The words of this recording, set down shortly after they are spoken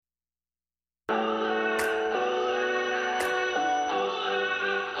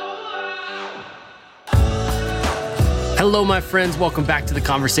Hello, my friends. Welcome back to The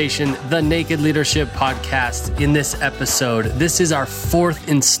Conversation, the Naked Leadership Podcast. In this episode, this is our fourth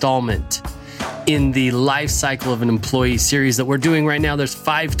installment in the life cycle of an employee series that we're doing right now. There's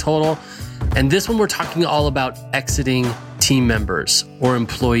 5 total. And this one, we're talking all about exiting team members or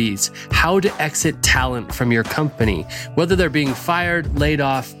employees, how to exit talent from your company, whether they're being fired, laid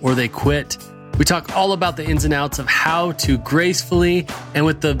off, or they quit. We talk all about the ins and outs of how to gracefully and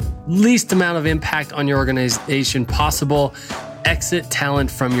with the least amount of impact on your organization possible, exit talent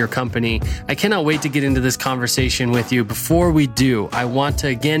from your company. I cannot wait to get into this conversation with you. Before we do, I want to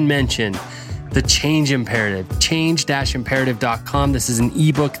again mention the Change Imperative, change-imperative.com. This is an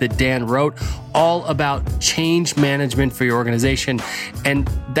ebook that Dan wrote all about change management for your organization. And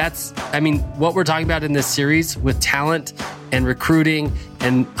that's, what we're talking about in this series with talent and recruiting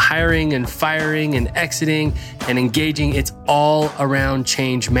and hiring and firing and exiting and engaging, it's all around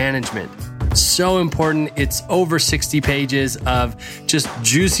change management. So important. It's over 60 pages of just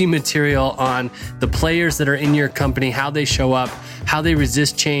juicy material on the players that are in your company, how they show up, how they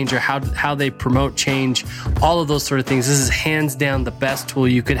resist change, or how they promote change, all of those sort of things. This is hands down the best tool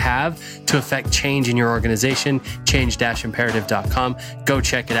you could have to affect change in your organization, change-imperative.com. Go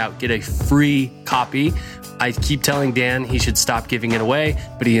check it out. Get a free copy. I keep telling Dan he should stop giving it away,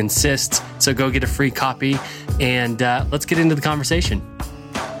 but he insists. So go get a free copy and let's get into the conversation.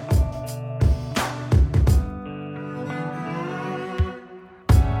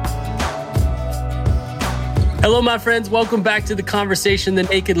 Hello, my friends. Welcome back to The Conversation, the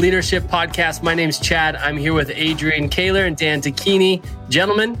Naked Leadership Podcast. My name's Chad. I'm here with Adrian, Koehler, and Dan Tocchini.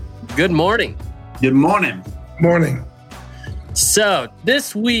 Gentlemen, good morning. Good morning. Morning. So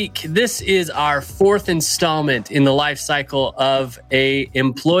this week, this is our 4th installment in the life cycle of a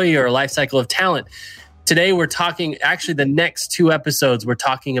employee or life cycle of talent. Today, we're talking, actually the next 2 episodes, we're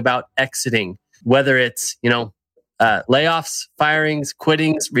talking about exiting, whether it's, layoffs, firings,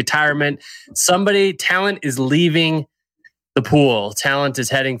 quittings, retirement. Talent is leaving the pool. Talent is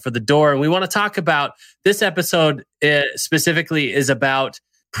heading for the door. And we want to talk about this episode specifically is about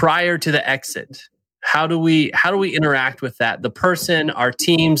prior to the exit. How do we interact with that? The person, our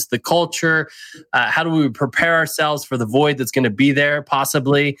teams, the culture. How do we prepare ourselves for the void that's going to be there,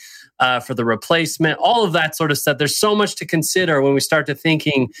 possibly for the replacement? All of that sort of stuff. There's so much to consider when we start to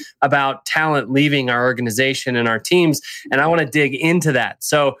thinking about talent leaving our organization and our teams. And I want to dig into that.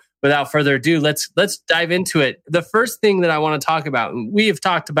 So without further ado, let's dive into it. The first thing that I want to talk about, and we have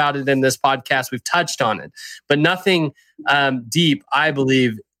talked about it in this podcast, we've touched on it, but nothing deep, I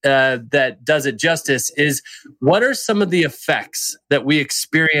believe, that does it justice, is what are some of the effects that we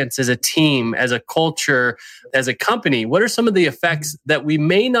experience as a team, as a culture, as a company? What are some of the effects that we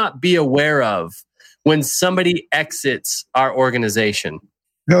may not be aware of when somebody exits our organization?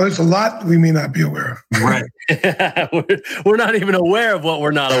 No, there's a lot we may not be aware of. Right. We're not even aware of what we're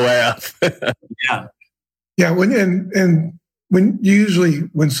not aware of. Yeah. Yeah. When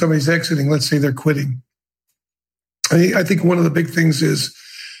somebody's exiting, let's say they're quitting, I think one of the big things is,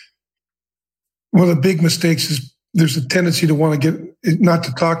 one of the big mistakes is there's a tendency to want to not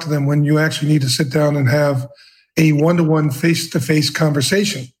to talk to them when you actually need to sit down and have a one-to-one, face-to-face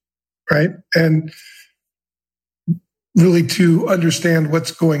conversation, right? And really to understand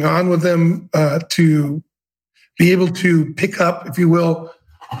what's going on with them, to be able to pick up, if you will,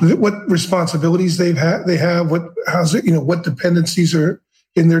 what responsibilities they have, what dependencies are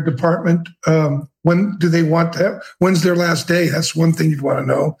in their department. When do they want to have? When's their last day? That's one thing you'd want to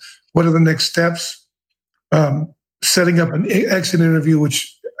know. What are the next steps? Setting up an exit interview,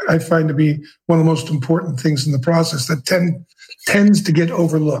 which I find to be one of the most important things in the process that tends to get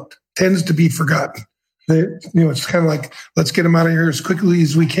overlooked, tends to be forgotten. It's kind of like, let's get them out of here as quickly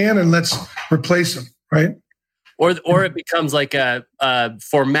as we can and let's replace them, right? Or it becomes like a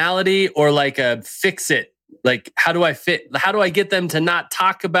formality or like a fix it. Like, how do I get them to not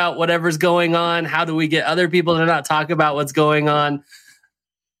talk about whatever's going on? How do we get other people to not talk about what's going on?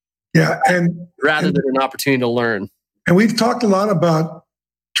 Yeah. Rather than an opportunity to learn. And we've talked a lot about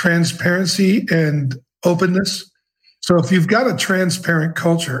transparency and openness. So if you've got a transparent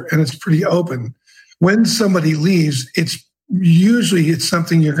culture and it's pretty open, when somebody leaves, it's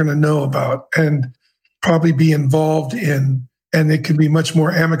something you're going to know about and probably be involved in, and it can be much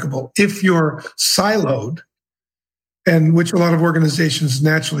more amicable. If you're siloed, and which a lot of organizations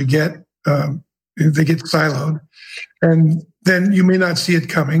naturally get, they get siloed, and then you may not see it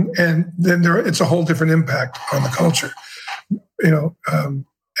coming, and then it's a whole different impact on the culture,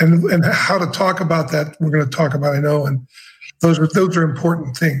 and how to talk about that. We're going to talk about, I know, and those are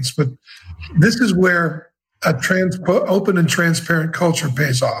important things. But this is where a open and transparent culture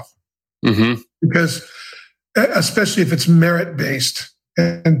pays off, because especially if it's merit-based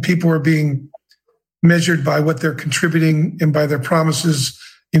and people are being measured by what they're contributing and by their promises,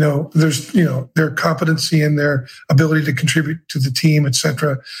 there's, their competency and their ability to contribute to the team, et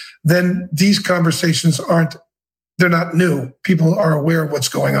cetera, then these conversations they're not new. People are aware of what's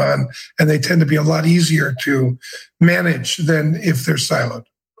going on, and they tend to be a lot easier to manage than if they're siloed.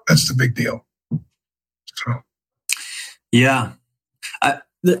 That's the big deal. So, yeah,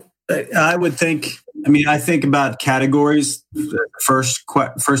 I would think. I think about categories. First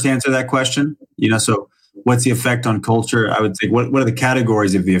answer that question. So what's the effect on culture? I would think, what are the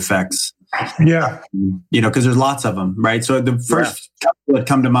categories of the effects? Yeah. Because there's lots of them, right? So the first couple that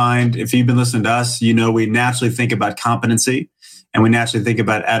come to mind, if you've been listening to us, we naturally think about competency and we naturally think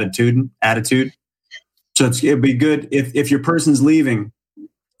about attitude. So it'd be good if your person's leaving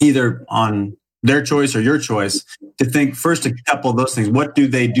either on their choice or your choice to think first a couple of those things. What do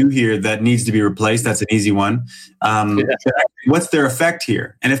they do here that needs to be replaced? That's an easy one. What's their effect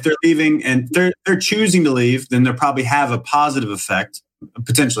here? And if they're leaving and they're choosing to leave, then they'll probably have a positive effect,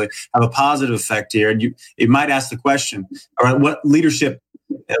 potentially have a positive effect here. And you might ask the question, all right, what leadership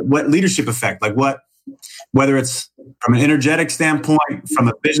effect? Like whether it's from an energetic standpoint, from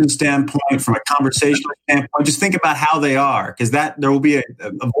a vision standpoint, from a conversational standpoint, just think about how they are, because there will be a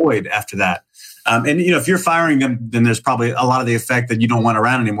void after that. And if you're firing them, then there's probably a lot of the effect that you don't want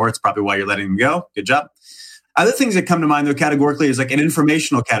around anymore. It's probably why you're letting them go. Good job. Other things that come to mind, though, categorically is like an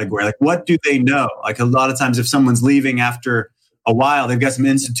informational category. Like, what do they know? Like a lot of times if someone's leaving after a while, they've got some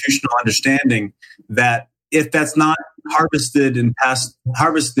institutional understanding that if that's not harvested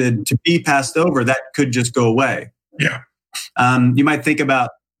to be passed over, that could just go away. Yeah. You might think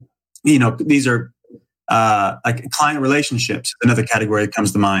about, these are like client relationships, another category that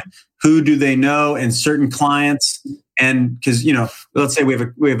comes to mind. Who do they know? And certain clients, and because let's say we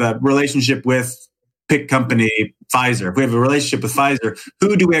have a relationship with pick company Pfizer. If we have a relationship with Pfizer,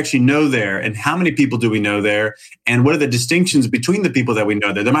 who do we actually know there, and how many people do we know there, and what are the distinctions between the people that we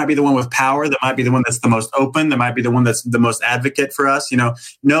know there? There might be the one with power, there might be the one that's the most open, there might be the one that's the most advocate for us.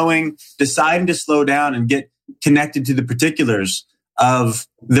 Deciding to slow down and get connected to the particulars of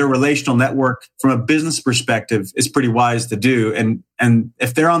their relational network from a business perspective is pretty wise to do. And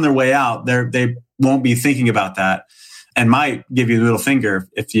if they're on their way out, they won't be thinking about that, and might give you a little finger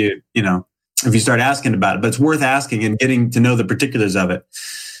if you start asking about it. But it's worth asking and getting to know the particulars of it.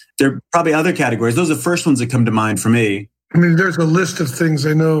 There are probably other categories. Those are the first ones that come to mind for me. There's a list of things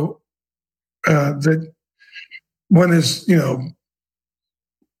I know that one is,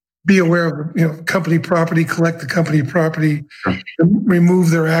 be aware of, company property, collect the company property, remove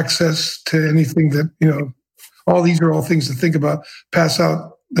their access to anything that, all these are all things to think about, pass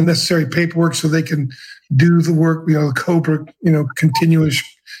out the necessary paperwork so they can do the work, the COBRA, continuous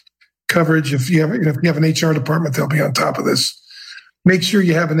coverage. If you have an HR department, they'll be on top of this. Make sure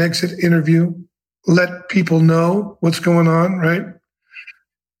you have an exit interview. Let people know what's going on, right?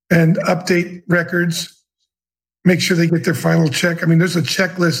 And update records. Make sure they get their final check. There's a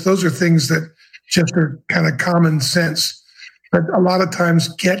checklist. Those are things that just are kind of common sense, but a lot of times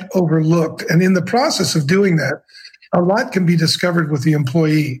get overlooked. And in the process of doing that, a lot can be discovered with the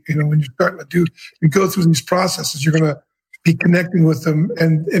employee. When you're starting to go through these processes, you're going to be connecting with them.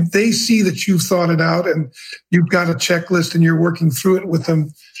 And if they see that you've thought it out and you've got a checklist and you're working through it with them,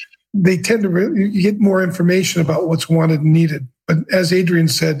 they tend to you get more information about what's wanted and needed. But as Adrian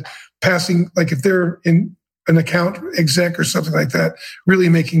said, passing, like if they're in an account exec or something like that, really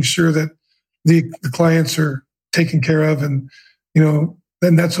making sure that the clients are taken care of, and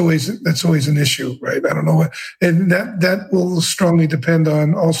then that's always an issue, right? I don't know what, and that will strongly depend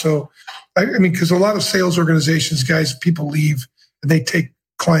on also. Because a lot of sales organizations, guys, people leave and they take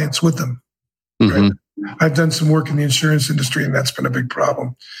clients with them. Right? I've done some work in the insurance industry, and that's been a big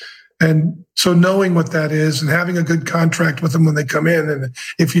problem. And so knowing what that is and having a good contract with them when they come in, and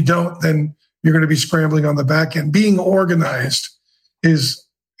if you don't, then you're going to be scrambling on the back end. Being organized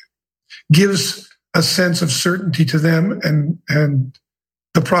gives a sense of certainty to them and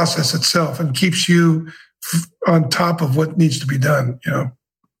the process itself, and keeps you on top of what needs to be done.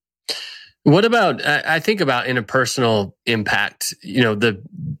 What about, I think about interpersonal impact,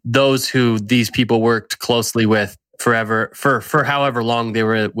 those who these people worked closely with forever, for however long they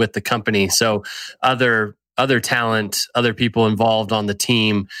were with the company. So other talent, other people involved on the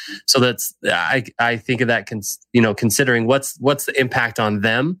team. So that's, I think of that, considering what's the impact on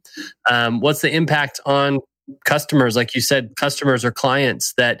them? What's the impact on customers, like you said, customers or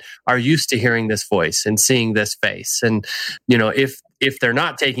clients that are used to hearing this voice and seeing this face. And, if they're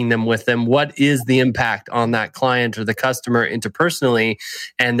not taking them with them, what is the impact on that client or the customer interpersonally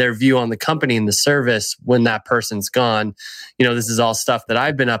and their view on the company and the service when that person's gone? This is all stuff that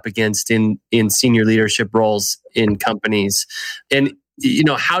I've been up against in senior leadership roles in companies. And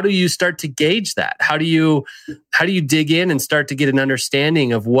how do you start to gauge that? How do you dig in and start to get an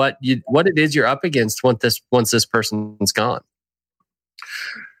understanding of what it is you're up against once this person's gone?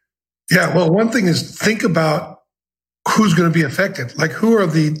 Yeah, well, one thing is think about who's going to be affected. Like who are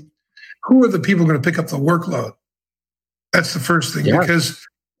the people going to pick up the workload? That's the first thing, because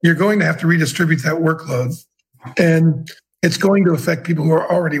you're going to have to redistribute that workload, and it's going to affect people who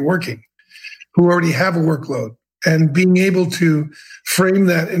are already working, who already have a workload. And being able to frame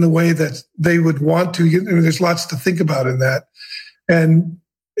that in a way that they would want to, there's lots to think about in that. And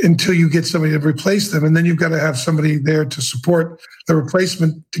until you get somebody to replace them, and then you've got to have somebody there to support the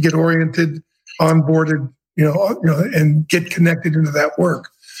replacement to get oriented, onboarded, and get connected into that work.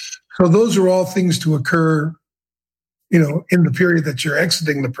 So those are all things to occur, in the period that you're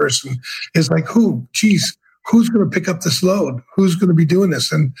exiting the person. Is like, who's going to pick up this load? Who's going to be doing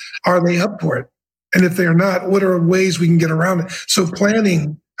this? And are they up for it? And if they're not, what are ways we can get around it? So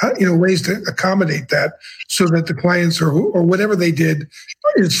planning, ways to accommodate that so that the clients or whatever they did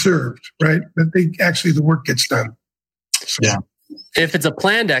is served, right? That the work gets done. So. Yeah. If it's a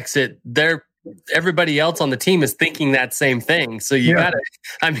planned exit, everybody else on the team is thinking that same thing. So you gotta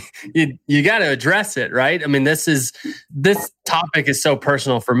address it, right? I mean, this topic is so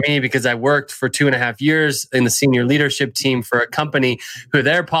personal for me because I worked for 2.5 years in the senior leadership team for a company who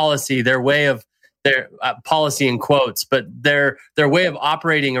their policy in quotes, but their way of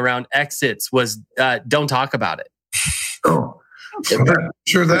operating around exits was don't talk about it. Oh, I'm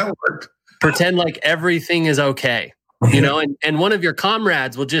sure that worked. Pretend like everything is okay, and one of your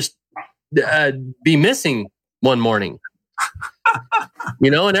comrades will just be missing one morning,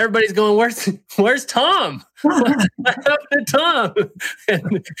 and everybody's going, where's Tom? What happened to Tom?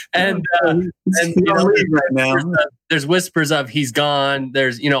 and right now. There's whispers of he's gone.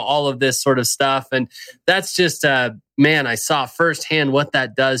 There's all of this sort of stuff, and that's just man. I saw firsthand what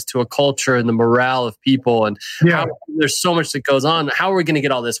that does to a culture and the morale of people, and how there's so much that goes on. How are we going to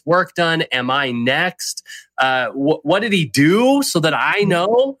get all this work done? Am I next? What did he do so that I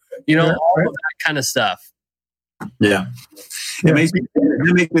know? All of that kind of stuff. Yeah. It makes me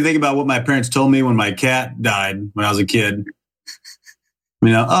think about what my parents told me when my cat died when I was a kid.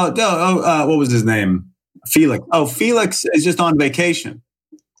 What was his name? Felix. Oh, Felix is just on vacation.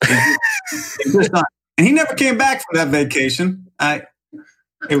 He's just on, and he never came back from that vacation. Took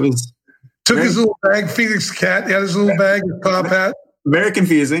his little bag, Felix cat. He had his little bag, his top hat. Very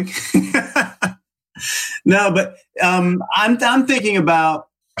confusing. No, but I'm thinking about.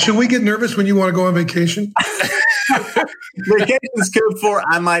 Should we get nervous when you want to go on vacation? Vacation is code for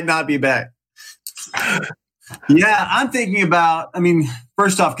I might not be back. Yeah, I'm thinking about,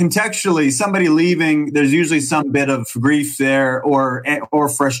 first off, contextually, somebody leaving, there's usually some bit of grief there or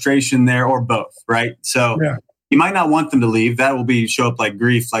frustration there or both, right? So you might not want them to leave. That will show up like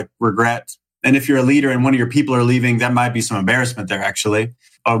grief, like regret. And if you're a leader and one of your people are leaving, that might be some embarrassment there, actually.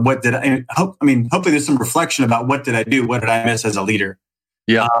 Or hopefully there's some reflection about what did I do? What did I miss as a leader?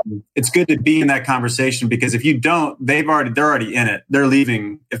 Yeah. It's good to be in that conversation because if you don't, they're already in it. They're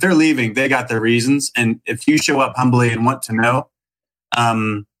leaving. If they're leaving, they got their reasons. And if you show up humbly and want to know,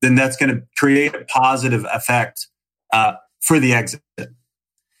 then that's going to create a positive effect for the exit.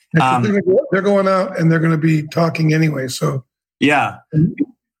 They're going out and they're going to be talking anyway. So yeah,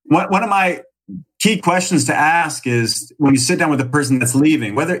 one of my key questions to ask is when you sit down with a person that's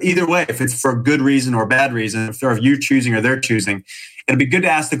leaving, either way, if it's for a good reason or a bad reason, if you're choosing or they're choosing, it'd be good to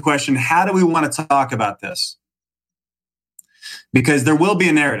ask the question, how do we want to talk about this? Because there will be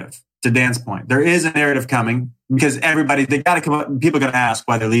a narrative, to Dan's point. There is a narrative coming because they got to come up, people are going to ask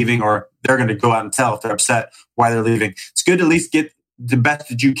why they're leaving, or they're going to go out and tell if they're upset why they're leaving. It's good to at least get the best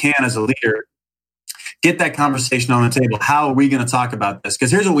that you can as a leader. Get that conversation on the table. How are we going to talk about this? Because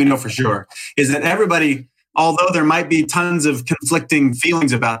here's what we know for sure, is that everybody, although there might be tons of conflicting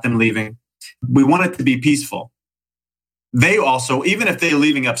feelings about them leaving, we want it to be peaceful. They also, even if they're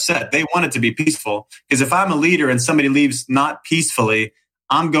leaving upset, they want it to be peaceful. Because if I'm a leader and somebody leaves not peacefully,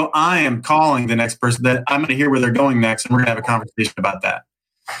 I am calling the next person that I'm going to hear where they're going next, and we're going to have a conversation about that.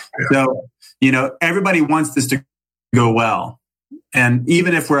 So, everybody wants this to go well. And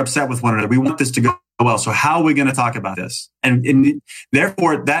even if we're upset with one another, we want this to go well. So how are we going to talk about this? And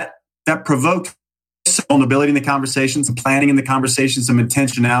therefore, that provoked some vulnerability in the conversation, some planning in the conversation, some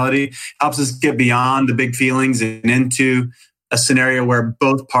intentionality, helps us get beyond the big feelings and into a scenario where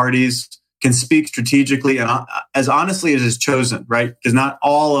both parties can speak strategically and as honestly as is chosen, right? Because not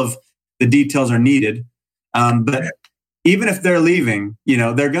all of the details are needed. But even if they're leaving,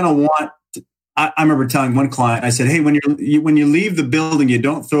 they're going to want. I remember telling one client, I said, "Hey, when you leave the building, you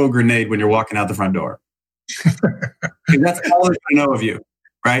don't throw a grenade when you're walking out the front door. That's all they're going to know of you,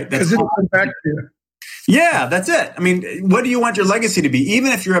 right? That's all. Back to you. Yeah, that's it. I mean, what do you want your legacy to be?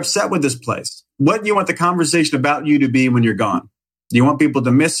 Even if you're upset with this place, what do you want the conversation about you to be when you're gone? Do you want people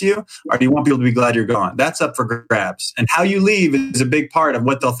to miss you, or do you want people to be glad you're gone? That's up for grabs. And how you leave is a big part of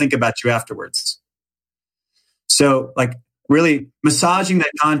what they'll think about you afterwards. So, really massaging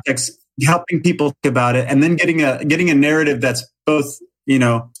that context, helping people think about it, and then getting a narrative that's both,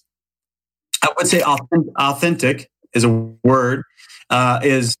 I would say authentic is a word, but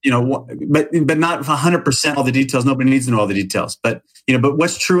not 100% all the details. Nobody needs to know all the details, but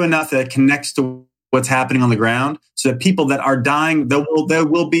what's true enough that it connects to what's happening on the ground, so that people that are dying, they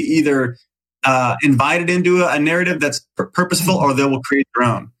will be either invited into a narrative that's purposeful, or they will create their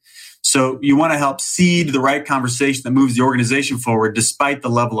own. So you want to help seed the right conversation that moves the organization forward, despite the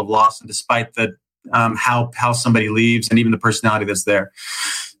level of loss and despite the how somebody leaves and even the personality that's there.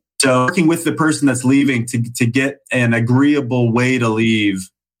 So working with the person that's leaving to get an agreeable way to leave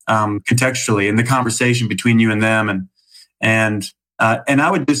contextually in the conversation between you and them, and I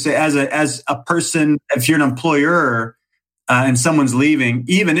would just say, as a person, if you're an employer and someone's leaving,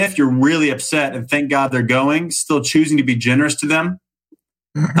 even if you're really upset and thank God they're going, still choosing to be generous to them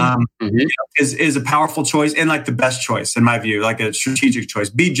is a powerful choice, and the best choice in my view, a strategic choice.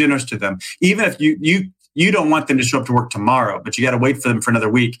 Be generous to them, even if you don't want them to show up to work tomorrow, but you got to wait for them for another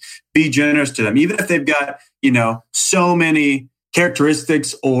week. Be generous to them, even if they've got so many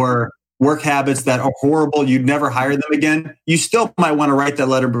characteristics or work habits that are horrible, you'd never hire them again. You still might want to write that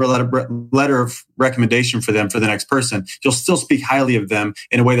letter of recommendation for them for the next person. You'll still speak highly of them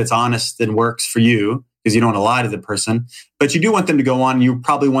in a way that's honest and works for you, because you don't want to lie to the person. But you do want them to go on. You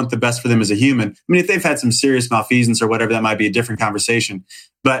probably want the best for them as a human. I mean, if they've had some serious malfeasance or whatever, that might be a different conversation.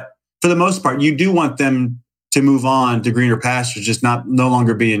 But for the most part, you do want them to move on to greener pastures, just no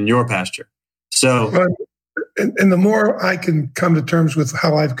longer be in your pasture. So... And the more I can come to terms with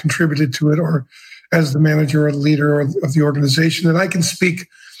how I've contributed to it, or as the manager or the leader of the organization, and I can speak,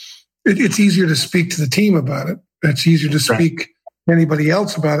 it's easier to speak to the team about it. It's easier to speak to anybody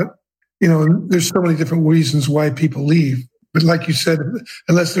else about it. There's so many different reasons why people leave. But like you said,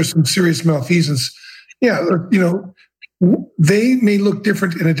 unless there's some serious malfeasance, they may look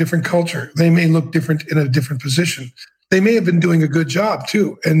different in a different culture. They may look different in a different position. They may have been doing a good job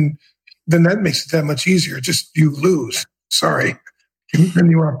too. And then that makes it that much easier. Just you lose. Sorry. And then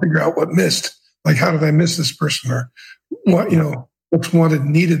you want to figure out what missed. How did I miss this person? Or what, what's wanted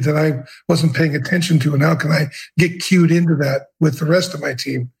and needed that I wasn't paying attention to, and how can I get cued into that with the rest of my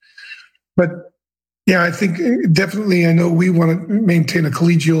team? But yeah, I think definitely, I know we want to maintain a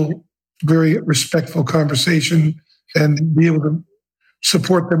collegial, very respectful conversation and be able to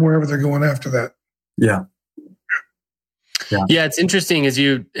support them wherever they're going after that. Yeah. Yeah, it's interesting as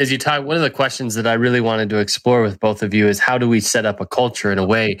you talk. One of the questions that I really wanted to explore with both of you is, how do we set up a culture in a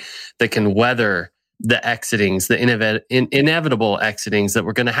way that can weather the exitings, the inevitable exitings that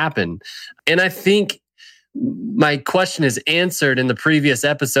were going to happen? And I think my question is answered in the previous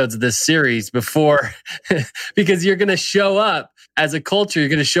episodes of this series before, because you're going to show up as a culture, you're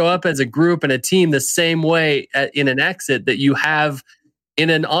going to show up as a group and a team the same way in an exit that you have in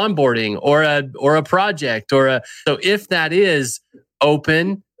an onboarding or a project so if that is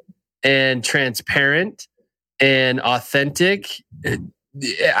open and transparent and authentic,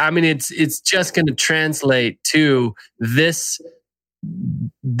 I mean, it's just going to translate to this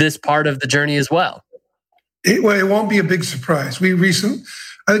part of the journey as well. It won't be a big surprise. I think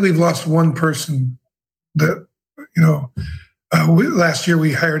we've lost one person that, last year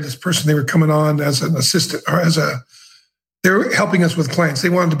we hired this person. They were coming on as an assistant, or they were helping us with clients. They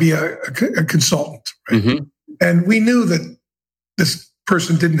wanted to be a consultant, right? Mm-hmm. And we knew that this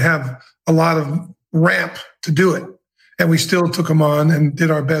person didn't have a lot of ramp to do it. And we still took them on and did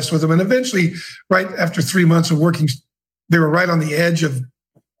our best with them. And eventually, right after 3 months of working, they were right on the edge of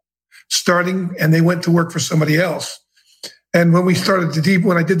starting, and they went to work for somebody else. And when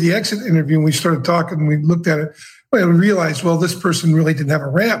when I did the exit interview and we started talking and we looked at it, we realized, this person really didn't have a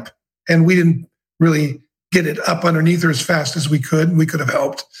ramp, and we didn't really get it up underneath her as fast as we could. We could have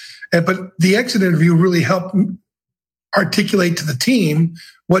helped. But the exit interview really helped articulate to the team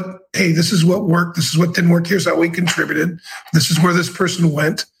hey, this is what worked. This is what didn't work. Here's how we contributed. This is where this person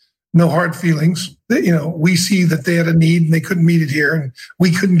went. no hard feelings. We see that they had a need and they couldn't meet it here, and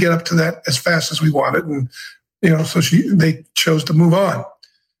we couldn't get up to that as fast as we wanted. And, so they chose to move on.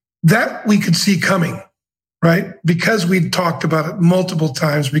 That we could see coming, right? Because we'd talked about it multiple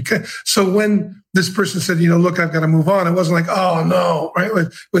times. So when this person said, look, I've got to move on, it wasn't like, oh no, right?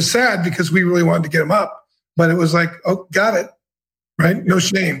 It was sad because we really wanted to get him up, but it was like, oh, got it, right? No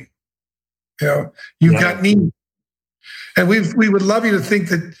shame. You got need. And we would love you to think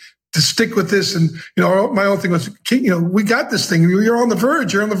that, to stick with this. And, my own thing was, we got this thing. You're on the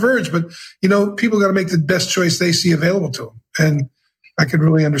verge, but, people got to make the best choice they see available to them. And I could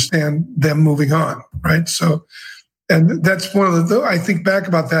really understand them moving on. Right. So, and that's one of I think back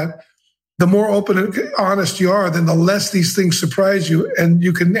about that. The more open and honest you are, then the less these things surprise you, and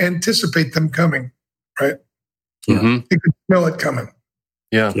you can anticipate them coming. Right. Mm-hmm. You can smell it coming.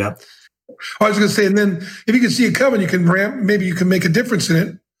 Yeah. Yeah. I was going to say, and then if you can see it coming, you can maybe you can make a difference in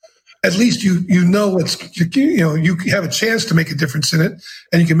it. At least you have a chance to make a difference in it,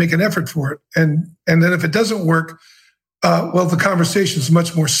 and you can make an effort for it. And then if it doesn't work, the conversation is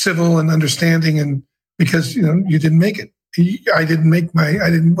much more civil and understanding, and because you didn't make it,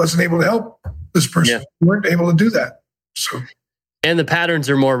 wasn't able to help this person. Yeah. You weren't able to do that. So, and the patterns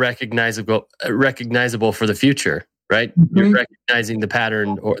are more recognizable for the future. Right, mm-hmm. You're recognizing the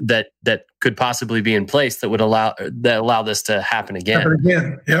pattern that could possibly be in place that would allow this to happen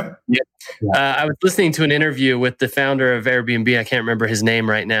again. Yep. I was listening to an interview with the founder of Airbnb. I can't remember his name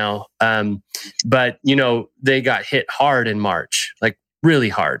right now, but they got hit hard in March, like really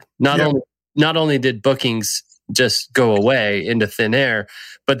hard. Not only did bookings just go away into thin air,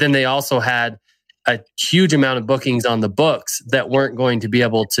 but then they also had a huge amount of bookings on the books that weren't going to be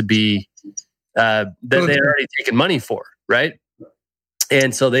able to be. That they had already taken money for, right?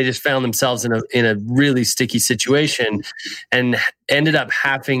 And so they just found themselves in a really sticky situation, and ended up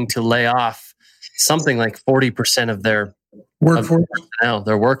having to lay off something like 40% of their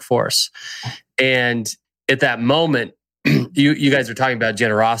workforce. And at that moment, you guys are talking about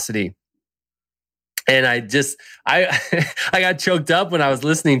generosity, and I got choked up when I was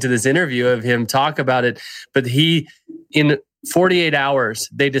listening to this interview of him talk about it. But in 48 hours,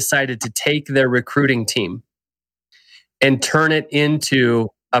 they decided to take their recruiting team and turn it into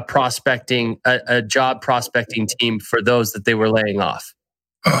a job prospecting team for those that they were laying off.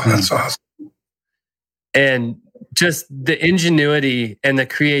 Oh, that's awesome. And just the ingenuity and the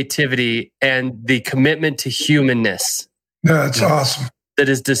creativity and the commitment to humanness. That's awesome. That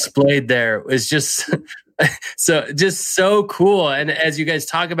is displayed there is just so cool. And as you guys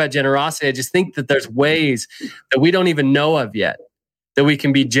talk about generosity, I just think that there's ways that we don't even know of yet that we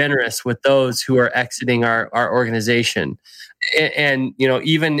can be generous with those who are exiting our organization. And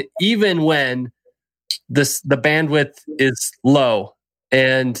even when the bandwidth is low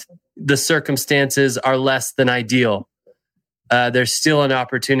and the circumstances are less than ideal, there's still an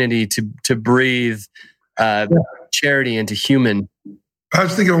opportunity to breathe charity into human. I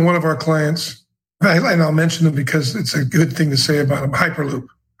was thinking of one of our clients. And I'll mention them because it's a good thing to say about them.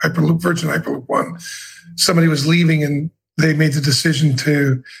 Virgin Hyperloop One. Somebody was leaving, and they made the decision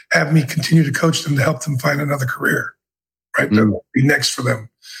to have me continue to coach them to help them find another career, right? Mm-hmm. That would be next for them,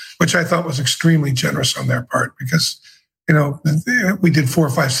 which I thought was extremely generous on their part because, we did 4 or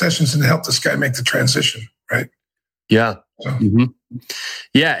 5 sessions and helped this guy make the transition, right? Yeah. So. Mm-hmm.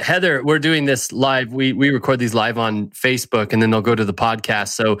 Yeah, Heather, we're doing this live. We record these live on Facebook, and then they'll go to the podcast.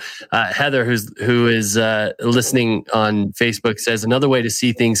 So Heather, who is listening on Facebook, says another way to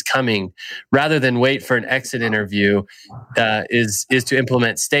see things coming, rather than wait for an exit interview, is to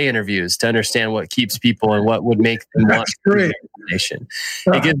implement stay interviews to understand what keeps people and what would make them want to leave the organization.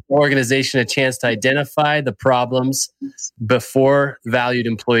 It gives the organization a chance to identify the problems before valued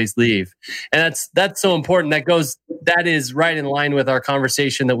employees leave, and that's so important. That is right in line with our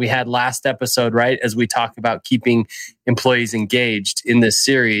conversation that we had last episode, right? As we talk about keeping employees engaged in this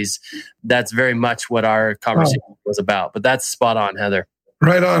series, that's very much what our conversation was about. But that's spot on, Heather.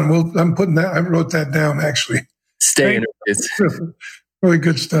 Right on. Well, I'm putting that. I wrote that down actually. Stay interviews. Really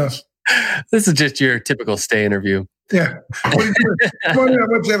good stuff. This is just your typical stay interview. Yeah. How much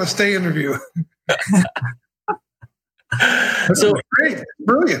you have a stay interview? So great,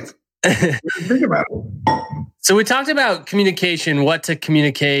 brilliant. Think about it. So we talked about communication, what to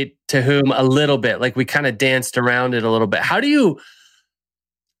communicate to whom a little bit, like we kind of danced around it a little bit. How do you,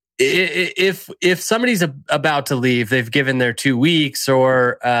 if somebody's about to leave, they've given their 2 weeks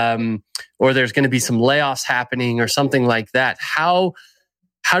or there's going to be some layoffs happening or something like that. How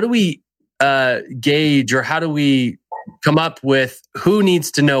do we gauge, or how do we come up with who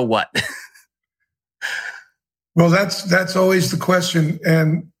needs to know what? Well, that's always the question.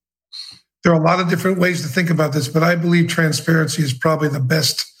 And there are a lot of different ways to think about this, but I believe transparency is probably the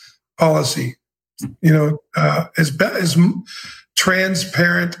best policy. As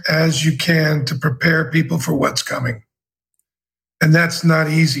transparent as you can to prepare people for what's coming. And that's not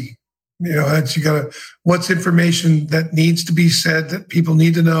easy. What's information that needs to be said that people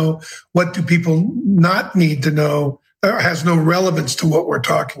need to know? What do people not need to know that has no relevance to what we're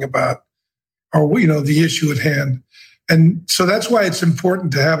talking about or, the issue at hand? And so that's why it's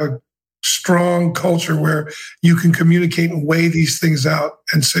important to have a strong culture where you can communicate and weigh these things out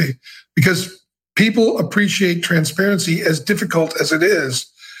and say, because people appreciate transparency as difficult as it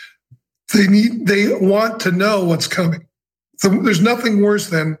is. They want to know what's coming. So there's nothing worse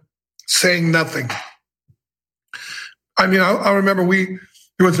than saying nothing. I mean, I remember there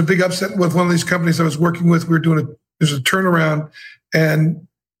was a big upset with one of these companies I was working with. There's a turnaround and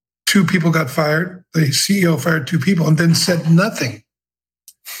 2 people got fired. The CEO fired 2 people and then said nothing.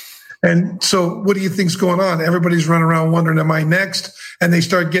 And so what do you think's going on? Everybody's running around wondering, am I next? And they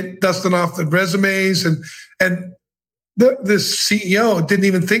start dusting off the resumes. And this CEO didn't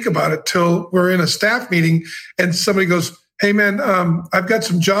even think about it till we're in a staff meeting and somebody goes, hey man, I've got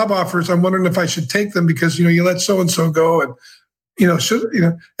some job offers. I'm wondering if I should take them because, you let so-and-so go. And,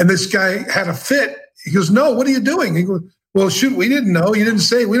 and this guy had a fit. He goes, no, what are you doing? He goes, well, shoot, we didn't know. You didn't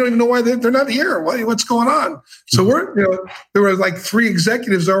say. We don't even know why they're not here. What's going on? So there were like 3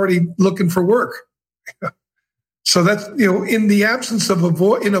 executives already looking for work. So that's, in the absence of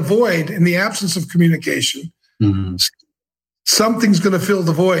in the absence of communication, something's going to fill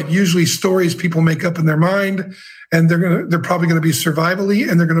the void. Usually stories people make up in their mind, and they're probably going to be survivally,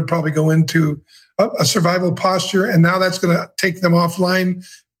 and they're going to probably go into a survival posture. And now that's going to take them offline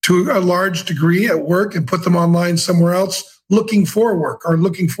to a large degree at work and put them online somewhere else looking for work or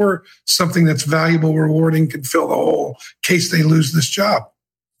looking for something that's valuable, rewarding, can fill the hole in case they lose this job.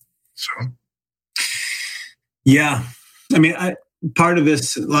 So, yeah. I mean, part of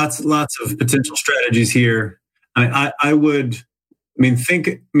this, lots of potential strategies here. I would think,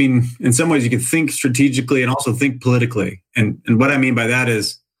 in some ways you can think strategically and also think politically. And what I mean by that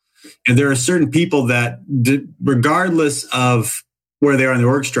is, there are certain people that, regardless of where they are in the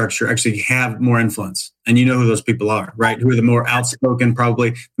org structure, actually have more influence. And you know who those people are, right? Who are the more outspoken,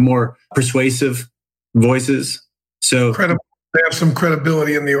 probably the more persuasive voices. So they have some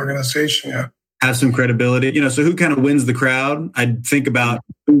credibility in the organization, yeah. Have some credibility. So who kind of wins the crowd? I'd think about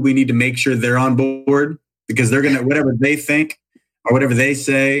who we need to make sure they're on board, because they're going to, whatever they think or whatever they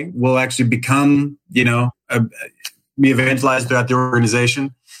say will actually become, be evangelized throughout the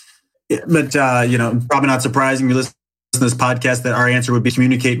organization. But, probably not surprising. You listen to this podcast that our answer would be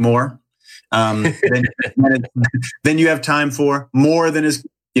communicate more. Then you have time for more than is,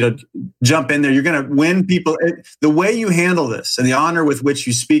 jump in there. You're going to win people. The way you handle this and the honor with which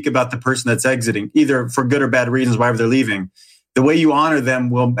you speak about the person that's exiting, either for good or bad reasons, why they're leaving, the way you honor them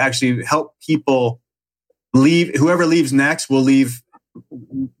will actually help people leave. Whoever leaves next will leave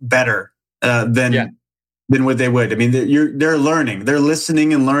better than what they would. I mean, they're learning, they're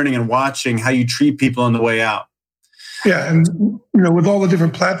listening and learning and watching how you treat people on the way out. Yeah, and with all the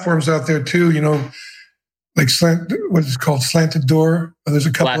different platforms out there too, like what is it called, Slanted Door. There's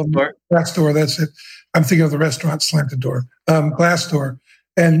a couple of Glassdoor. That's it. I'm thinking of the restaurant Slanted Door, Glassdoor,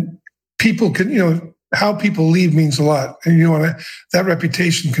 and people can, how people leave means a lot, and that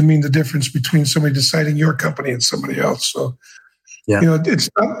reputation can mean the difference between somebody deciding your company and somebody else. So,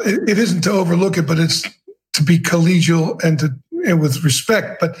 it isn't to overlook it, but it's to be collegial and with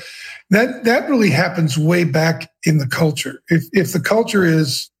respect. But that really happens way back in the culture. If the culture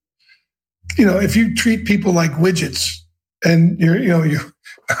is, if you treat people like widgets and you're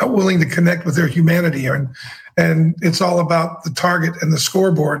not willing to connect with their humanity, and it's all about the target and the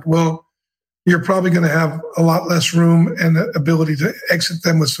scoreboard, well, you're probably going to have a lot less room and the ability to exit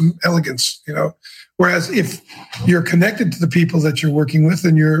them with some elegance, Whereas if you're connected to the people that you're working with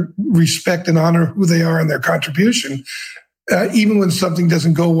and you respect and honor who they are and their contribution, even when something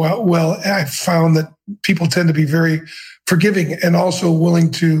doesn't go well, I've found that people tend to be very forgiving and also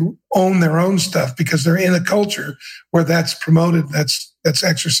willing to own their own stuff because they're in a culture where that's promoted, that's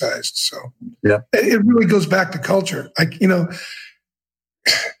exercised. So it really goes back to culture.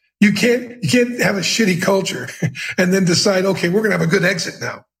 You can't have a shitty culture and then decide, okay, we're going to have a good exit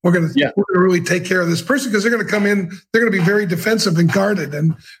now. We're going to really take care of this person because they're going to come in. They're going to be very defensive and guarded,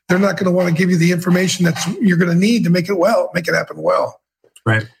 and they're not going to want to give you the information that you're going to need to make it happen well.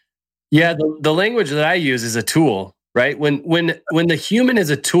 Right. Yeah. The language that I use is a tool, right? When the human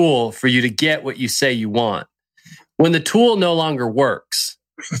is a tool for you to get what you say you want, when the tool no longer works,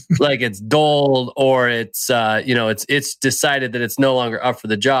 like it's dulled or it's it's decided that it's no longer up for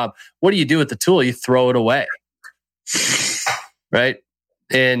the job. What do you do with the tool? You throw it away, right?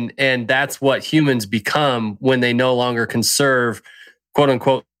 And that's what humans become when they no longer can serve, quote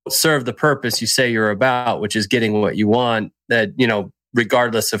unquote, serve the purpose you say you're about, which is getting what you want. That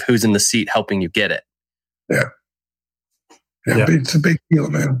regardless of who's in the seat helping you get it. Yeah. It's a big deal,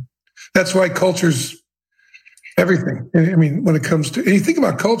 man. That's why culture's everything. I mean, when it comes to, and you think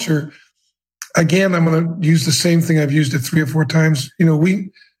about culture, again, I'm going to use the same thing. I've used it 3 or 4 times.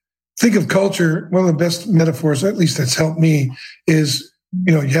 We think of culture. One of the best metaphors, at least that's helped me, is,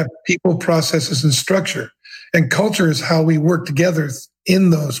 you have people, processes, and structure. And culture is how we work together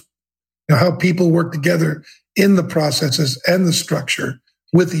in those, how people work together in the processes and the structure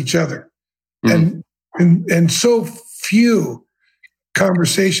with each other. Mm. And so few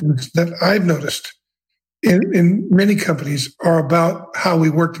conversations that I've noticed in many companies are about how we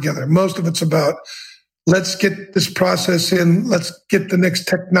work together. Most of it's about, let's get this process in, let's get the next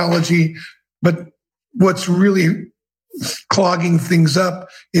technology. But what's really clogging things up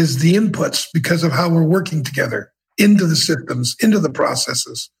is the inputs because of how we're working together into the systems, into the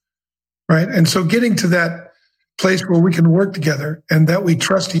processes, right? And so getting to that place where we can work together and that we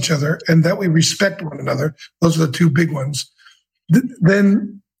trust each other and that we respect one another, those are the 2 big ones.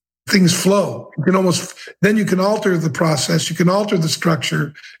 Then things flow. Then you can alter the process, you can alter the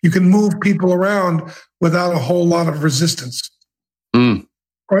structure, you can move people around without a whole lot of resistance. Mm.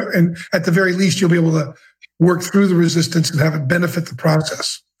 And at the very least, you'll be able to work through the resistance and have it benefit the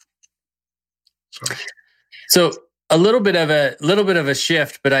process. So a little bit of a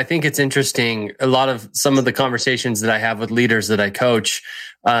shift, but I think it's interesting. A lot of some of the conversations that I have with leaders that I coach,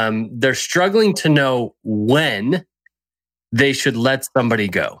 they're struggling to know when they should let somebody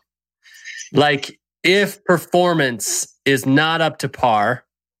go. Like if performance is not up to par,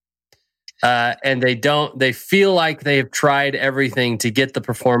 and they feel like they've tried everything to get the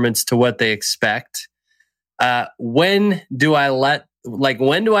performance to what they expect. When do I let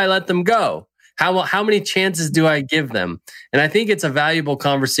them go? How many chances do I give them? And I think it's a valuable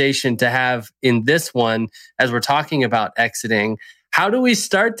conversation to have in this one as we're talking about exiting. How do we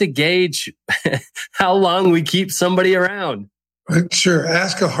start to gauge how long we keep somebody around? Sure.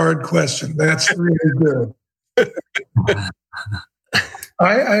 Ask a hard question. That's really good.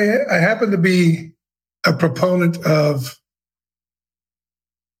 I happen to be a proponent of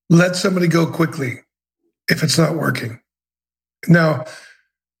let somebody go quickly if it's not working. Now,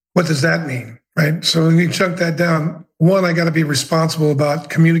 what does that mean, right? So when you chunk that down, one, I got to be responsible about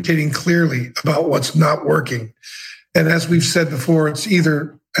communicating clearly about what's not working. And as we've said before, it's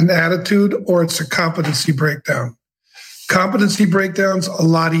either an attitude or it's a competency breakdown. Competency breakdowns a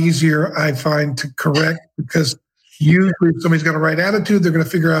lot easier, I find, to correct because usually if somebody's got a right attitude, they're going to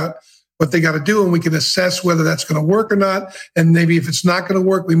figure out what they got to do, and we can assess whether that's going to work or not. And maybe if it's not going to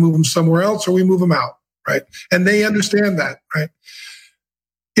work, we move them somewhere else or we move them out, right? And they understand that, right?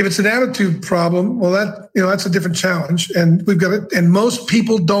 If it's an attitude problem, well, that's a different challenge, and we've got it. And most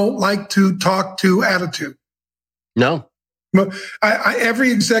people don't like to talk to attitude. No.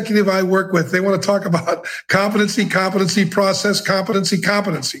 Every executive I work with, they want to talk about competency, process,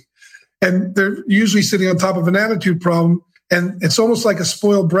 competency. And they're usually sitting on top of an attitude problem. And it's almost like a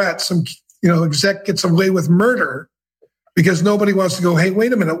spoiled brat. Some, exec gets away with murder because nobody wants to go, hey,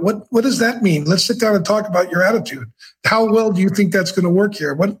 wait a minute. What does that mean? Let's sit down and talk about your attitude. How well do you think that's going to work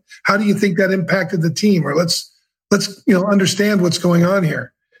here? How do you think that impacted the team? Or let's understand what's going on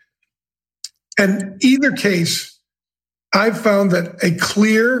here. And either case, I've found that a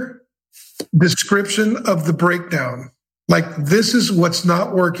clear description of the breakdown, like this is what's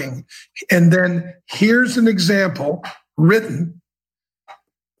not working, and then here's an example written.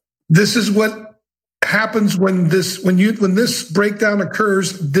 This is what happens when this breakdown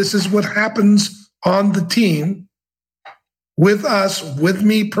occurs. This is what happens on the team with us, with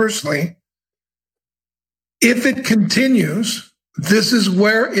me personally. If it continues, this is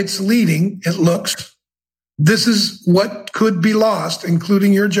where it's leading. It looks. This is what could be lost,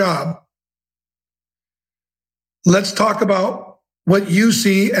 including your job. Let's talk about what you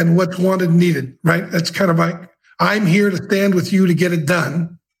see and what's wanted and needed, right? That's kind of like, I'm here to stand with you to get it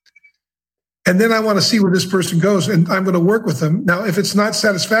done. And then I want to see where this person goes, and I'm going to work with them. Now, if it's not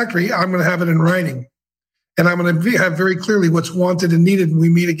satisfactory, I'm going to have it in writing. And I'm going to have very clearly what's wanted and needed when we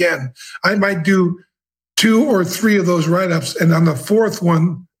meet again. I might do 2 or 3 of those write-ups, and on the 4th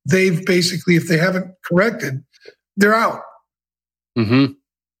one, they've basically, if they haven't corrected, they're out. Mm-hmm.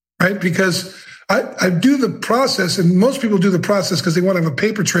 Right? Because I do the process, and most people do the process because they want to have a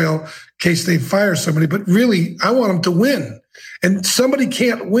paper trail in case they fire somebody. But really, I want them to win. And somebody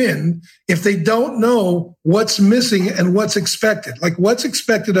can't win if they don't know what's missing and what's expected. Like what's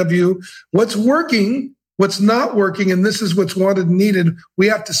expected of you, what's working, what's not working, and this is what's wanted and needed. We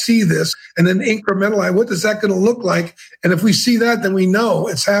have to see this and then incrementalize. What is that going to look like? And if we see that, then we know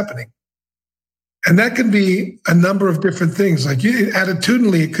it's happening. And that can be a number of different things. Like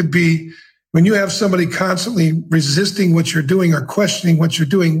attitudinally, it could be when you have somebody constantly resisting what you're doing or questioning what you're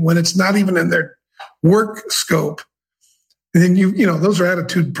doing when it's not even in their work scope. And then you know, those are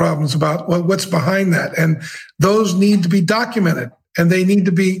attitude problems about what's behind that. And those need to be documented and they need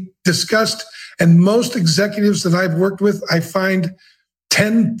to be discussed. And most executives that I've worked with, I find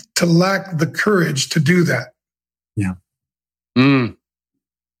tend to lack the courage to do that. Yeah.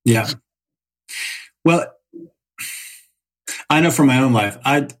 Yeah. Well, I know from my own life,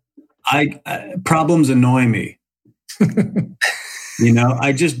 I problems annoy me. You know,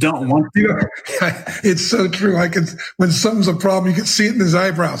 I just don't want to. You know, it's so true. I can, when something's a problem, you can see it in his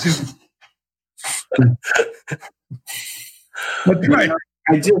eyebrows. That's right.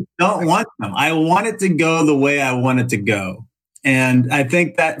 I just don't want them. I want it to go the way I want it to go. And I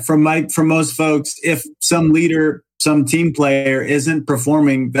think that for most folks, if some leader, some team player isn't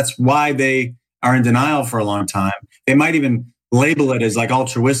performing, that's why they are in denial for a long time. They might even label it as like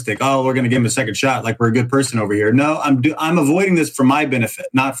altruistic. Oh, we're going to give him a second shot. Like we're a good person over here. No, I'm avoiding this for my benefit,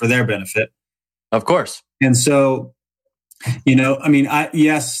 not for their benefit. Of course. And so, you know, I mean,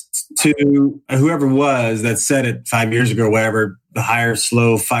 yes, to whoever was that said it 5 years ago or whatever, the hire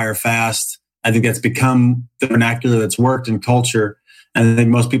slow, fire fast. I think that's become the vernacular that's worked in culture. And I think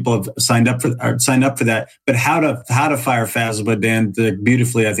most people have signed up for that. But how to fire fast is what Dan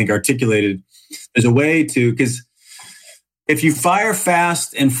beautifully, I think, articulated. There's a way to, because if you fire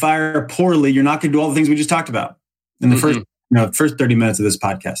fast and fire poorly, you're not going to do all the things we just talked about in the first 30 minutes of this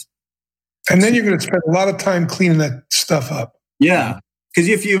podcast. And then you're going to spend a lot of time cleaning that stuff up. Yeah. Because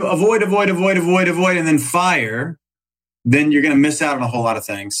if you avoid, and then fire, then you're going to miss out on a whole lot of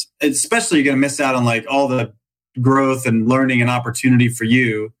things. Especially you're going to miss out on like all the growth and learning and opportunity for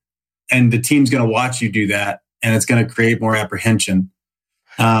you. And the team's going to watch you do that. And it's going to create more apprehension.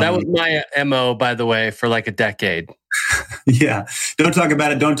 That was my MO, by the way, for like a decade. Yeah. Don't talk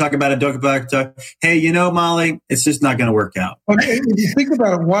about it. Hey, you know, Molly, it's just not going to work out. Okay. If you think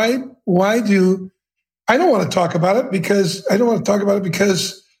about it, why do I don't want to talk about it because I don't want to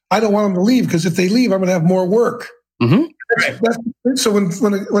them to leave, because if they leave, I'm going to have more work. Mm-hmm. So when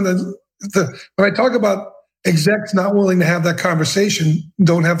I talk about execs not willing to have that conversation,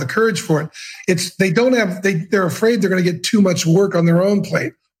 don't have the courage for it, they're afraid they're going to get too much work on their own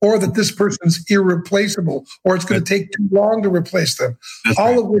plate, or that this person's irreplaceable, or it's going to take too long to replace them.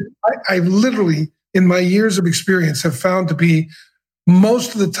 Of which I literally, in my years of experience, have found to be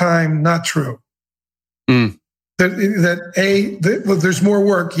most of the time not true. There's more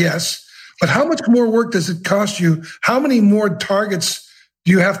work, yes. But how much more work does it cost you? How many more targets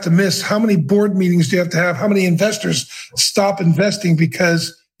do you have to miss? How many board meetings do you have to have? How many investors stop investing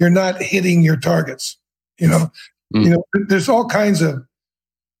because you're not hitting your targets? You know, there's all kinds of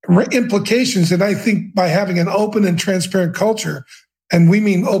implications. And I think by having an open and transparent culture, and we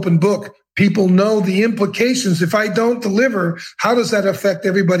mean open book, people know the implications. If I don't deliver, how does that affect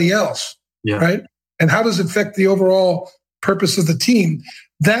everybody else? Yeah. Right? And how does it affect the overall purpose of the team?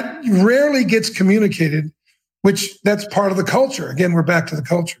 That rarely gets communicated, which that's part of the culture. Again, we're back to the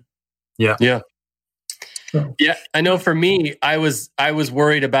culture. Yeah. Yeah. So. Yeah. I know for me, I was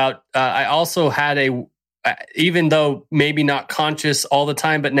worried about, I also had even though maybe not conscious all the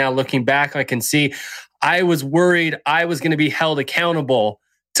time, but now looking back, I can see I was worried I was going to be held accountable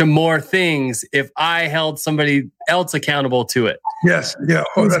to more things if I held somebody else accountable to it. Yes. Yeah.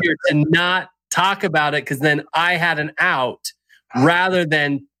 Easier to not talk about it, because then I had an out rather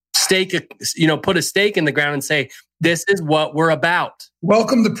than put a stake in the ground and say, this is what we're about.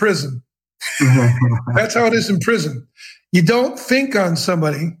 Welcome to prison. That's how it is in prison. You don't think on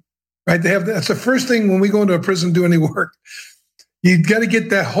somebody, right? That's the first thing when we go into a prison and do any work. You got to get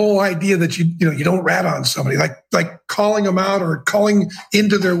that whole idea that you don't rat on somebody, like calling them out or calling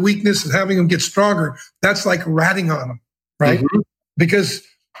into their weakness and having them get stronger. That's like ratting on them, right? Mm-hmm. Because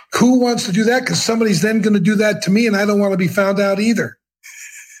who wants to do that? Because somebody's then going to do that to me, and I don't want to be found out either.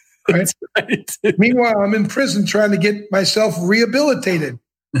 Right? Right. Meanwhile, I'm in prison trying to get myself rehabilitated.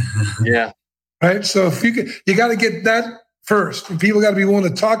 Yeah. Right. So if you got to get that first. And people got to be willing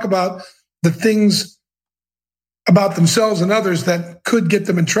to talk about the things about themselves and others that could get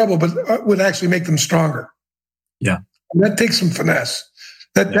them in trouble, but would actually make them stronger. Yeah. And that takes some finesse.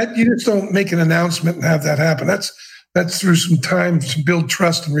 That you just don't make an announcement and have that happen. That's through some time to build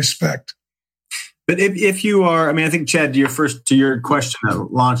trust and respect. But if you are, I mean, I think, Chad, to your question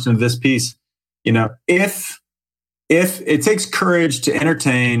that launched into this piece, if it takes courage to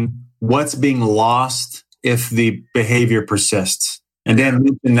entertain what's being lost if the behavior persists. And Dan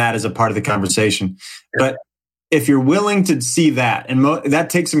mentioned that as a part of the conversation. But if you're willing to see that, and that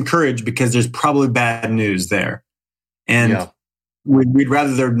takes some courage because there's probably bad news there. And we'd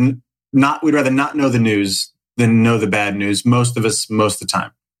rather not know the news than know the bad news. Most of us, most of the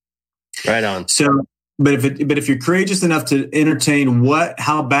time. Right on. So, but if you're courageous enough to entertain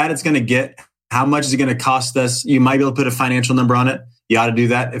how bad it's going to get, how much is it going to cost us? You might be able to put a financial number on it. You ought to do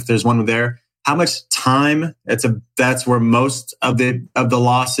that if there's one there. How much time? That's where most of the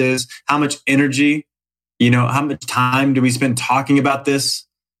loss is. How much energy? How much time do we spend talking about this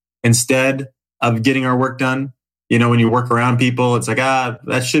instead of getting our work done? When you work around people, it's like,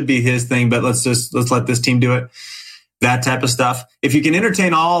 that should be his thing, but let's let this team do it. That type of stuff. If you can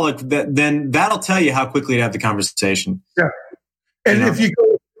entertain all of that, then that'll tell you how quickly to have the conversation. Yeah. And if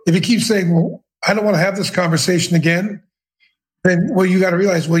you keep saying, well, I don't want to have this conversation again, then, well, you got to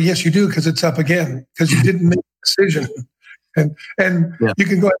realize, well, yes, you do, because it's up again, because you didn't make a decision. And you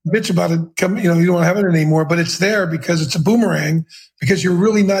can go ahead and bitch about it. You don't want to have it anymore, but it's there because it's a boomerang, because you're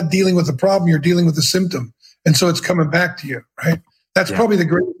really not dealing with the problem. You're dealing with the symptom. And so it's coming back to you, right? That's probably the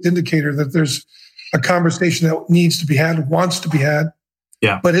greatest indicator that there's a conversation that needs to be had, wants to be had,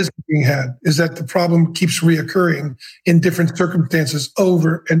 but isn't being had, is that the problem keeps reoccurring in different circumstances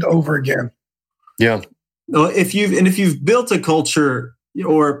over and over again. Yeah. Well, if you've built a culture,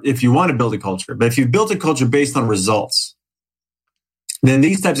 or if you want to build a culture, but if you've built a culture based on results, then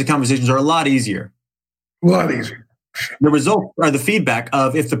these types of conversations are a lot easier. A lot easier. The results are the feedback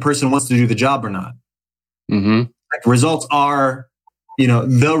of if the person wants to do the job or not. Mm-hmm. Like, results are,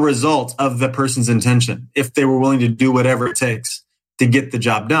 the result of the person's intention, if they were willing to do whatever it takes to get the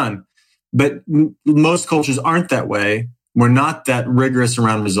job done. But most cultures aren't that way. We're not that rigorous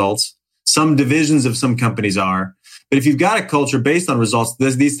around results. Some divisions of some companies are. But if you've got a culture based on results,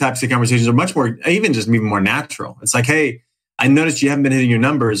 these types of conversations are much more, even more natural. It's like, hey, I noticed you haven't been hitting your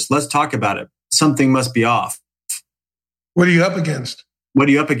numbers. Let's talk about it. Something must be off. What are you up against?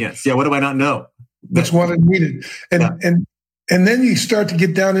 Yeah, what do I not know? That's what I needed. And then you start to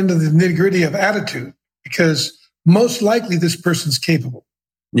get down into the nitty-gritty of attitude, because most likely this person's capable.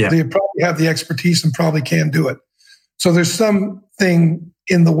 Yeah. They probably have the expertise and probably can do it. So there's something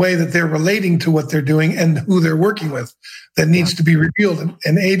in the way that they're relating to what they're doing and who they're working with that needs to be revealed.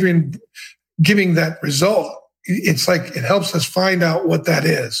 And Adrian giving that result, it's like it helps us find out what that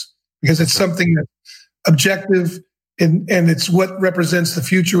is, because it's something that's objective and it's what represents the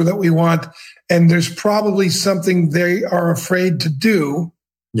future that we want. And there's probably something they are afraid to do,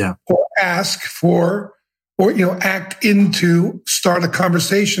 or ask for, or act into, start a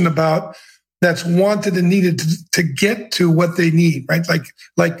conversation about, that's wanted and needed to get to what they need, right?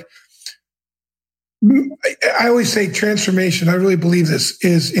 Like I always say, transformation, I really believe this,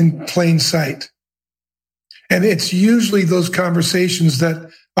 is in plain sight. And it's usually those conversations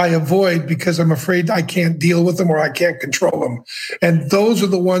that I avoid because I'm afraid I can't deal with them or I can't control them. And those are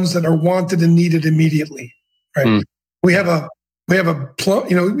the ones that are wanted and needed immediately, right? We have a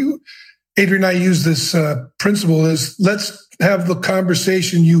Adrian and I use this principle is, let's have the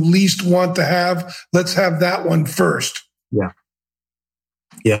conversation you least want to have. Let's have that one first.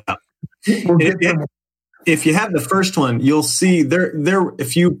 Yeah. If you have the first one, you'll see there.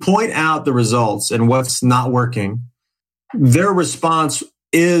 If you point out the results and what's not working, their response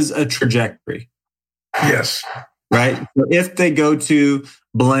is a trajectory. Yes. Right. So if they go to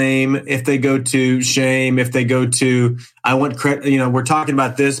blame, if they go to shame, if they go to, I want credit, we're talking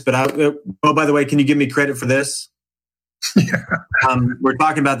about this, but by the way, can you give me credit for this? Yeah. We're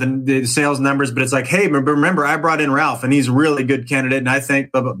talking about the sales numbers, but it's like, hey, remember, I brought in Ralph and he's a really good candidate. And I think,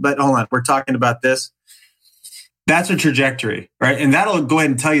 but hold on, we're talking about this. That's a trajectory, right? And that'll go ahead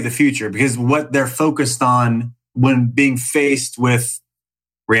and tell you the future, because what they're focused on when being faced with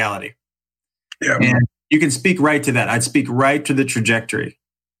reality. Yeah. And you can speak right to that. I'd speak right to the trajectory.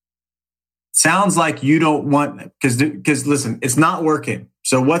 Sounds like you don't want, because listen, it's not working.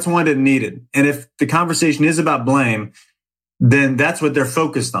 So what's wanted and needed? And if the conversation is about blame, then that's what they're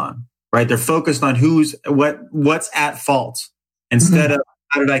focused on, right? They're focused on what's at fault instead of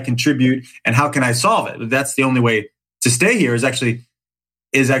how did I contribute and how can I solve it? That's the only way to stay here is actually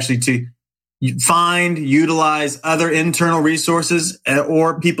to find, utilize other internal resources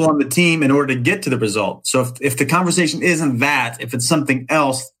or people on the team in order to get to the result. So if the conversation isn't that, if it's something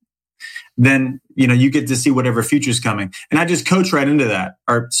else, then you get to see whatever future's coming. And I just coach right into that,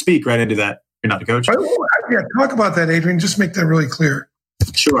 or speak right into that. You're not the coach. Yeah, talk about that, Adrian. Just make that really clear.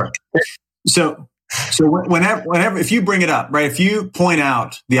 Sure. So So whenever, if you bring it up, right, if you point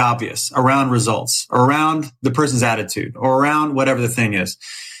out the obvious around results or around the person's attitude or around whatever the thing is,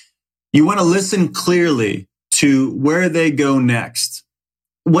 you want to listen clearly to where they go next.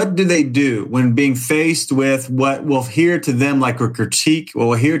 What do they do when being faced with what will hear to them like a critique, what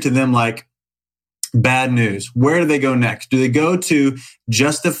will hear to them like bad news? Where do they go next? Do they go to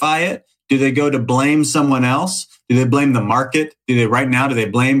justify it? Do they go to blame someone else? Do they blame the market? Do they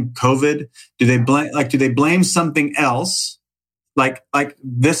blame COVID? Do they blame something else? Like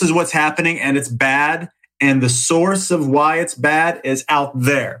this is what's happening and it's bad. And the source of why it's bad is out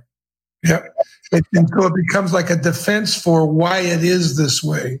there. Yeah. And so it becomes like a defense for why it is this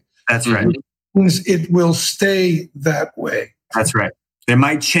way. That's right. It will stay that way. That's right. They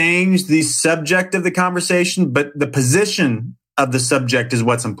might change the subject of the conversation, but the position of the subject is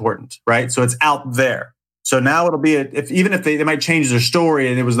what's important, right? So it's out there. So now it'll be even if they might change their story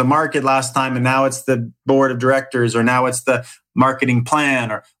and it was the market last time and now it's the board of directors or now it's the marketing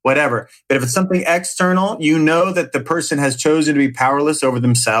plan or whatever. But if it's something external, you know that the person has chosen to be powerless over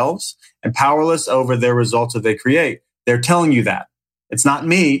themselves and powerless over their results that they create. They're telling you that. It's not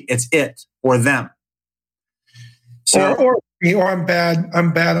me, it's it or them. So, or I'm bad.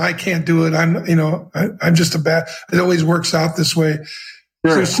 I can't do it. I'm just a bad. It always works out this way.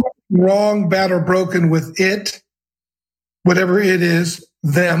 Sure. There's something wrong, bad, or broken with it, whatever it is,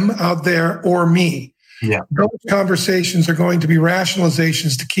 them out there or me. Yeah. Those conversations are going to be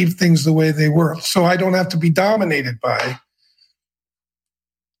rationalizations to keep things the way they were. So I don't have to be dominated by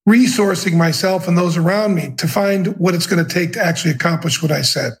resourcing myself and those around me to find what it's going to take to actually accomplish what I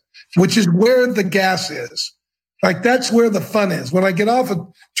said, which is where the gas is. Like that's where the fun is. When I get off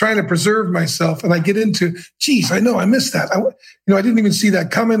of trying to preserve myself and I get into, geez, I know I missed that. I didn't even see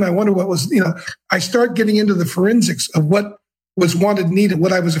that coming. I wonder what was, I start getting into the forensics of what was wanted, needed,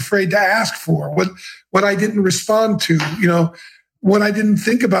 what I was afraid to ask for, what I didn't respond to, what I didn't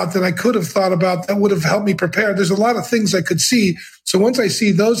think about that I could have thought about that would have helped me prepare. There's a lot of things I could see. So once I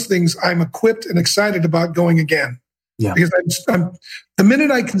see those things, I'm equipped and excited about going again. Yeah. Because the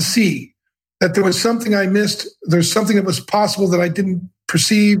minute I can see that there was something I missed, there's something that was possible that I didn't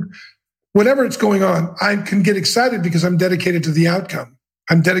perceive, whatever it's going on, I can get excited because I'm dedicated to the outcome.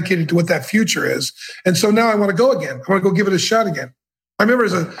 I'm dedicated to what that future is. And so now I want to go again. I want to go give it a shot again. I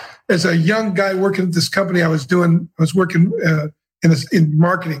remember as a young guy working at this company I was working in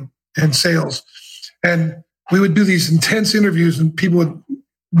marketing and sales. And we would do these intense interviews and people would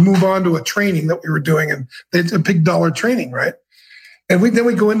move on to a training that we were doing. And it's a big dollar training, right? And then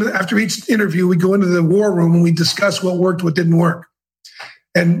we go into, after each interview, we go into the war room and we discuss what worked, what didn't work.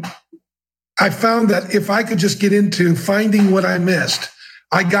 And I found that if I could just get into finding what I missed,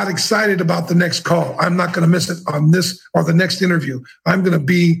 I got excited about the next call. I'm not going to miss it on this or the next interview. I'm going to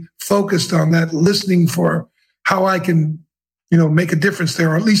be focused on that, listening for how I can, make a difference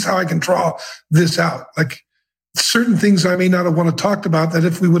there, or at least how I can draw this out. Like certain things I may not have want to talked about that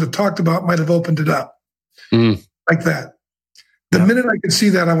if we would have talked about might have opened it up like that. The minute I can see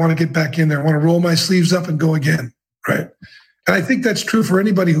that, I want to get back in there. I want to roll my sleeves up and go again, right? And I think that's true for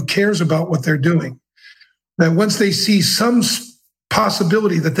anybody who cares about what they're doing. That once they see some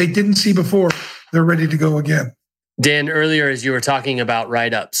possibility that they didn't see before, they're ready to go again. Dan, earlier as you were talking about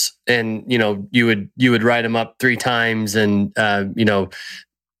write-ups, and you would write them up 3 times, and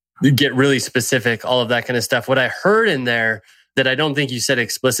get really specific, all of that kind of stuff. What I heard in there that I don't think you said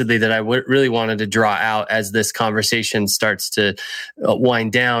explicitly that I really wanted to draw out as this conversation starts to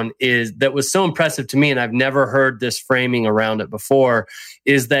wind down is that was so impressive to me, and I've never heard this framing around it before,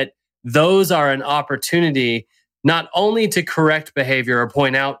 is that those are an opportunity not only to correct behavior or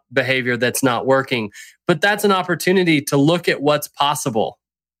point out behavior that's not working, but that's an opportunity to look at what's possible.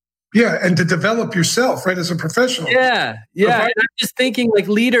 Yeah, and to develop yourself, right, as a professional. Yeah. And I'm just thinking like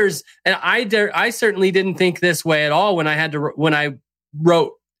leaders, and I certainly didn't think this way at all when I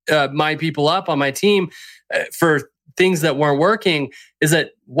wrote my people up on my team for things that weren't working. Is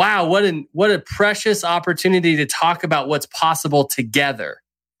that wow? What a precious opportunity to talk about what's possible together.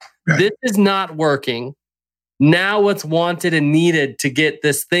 Right. This is not working. Now, what's wanted and needed to get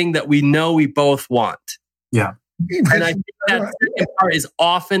this thing that we know we both want. Yeah. And I think that second part is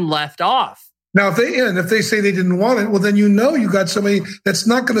often left off. Now, if they say they didn't want it, well, then you got somebody that's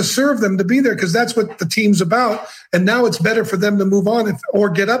not going to serve them to be there because that's what the team's about. And now it's better for them to move on or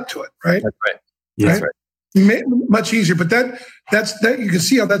get up to it, right? That's right. Yes, right. Much easier. But that's you can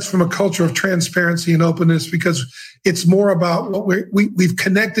see how that's from a culture of transparency and openness because it's more about what we've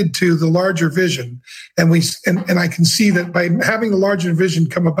connected to the larger vision, and I can see that by having the larger vision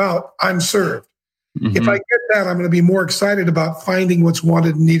come about, I'm served. Mm-hmm. If I get that, I'm going to be more excited about finding what's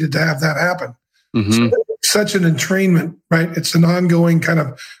wanted and needed to have that happen. Mm-hmm. Such an entrainment, right? It's an ongoing kind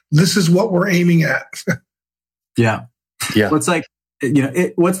of, this is what we're aiming at. Yeah. Yeah. Well, it's like,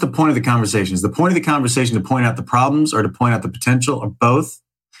 what's the point of the conversation? Is the point of the conversation to point out the problems or to point out the potential or both?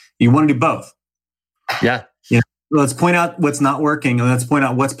 You want to do both. Yeah. Let's point out what's not working and let's point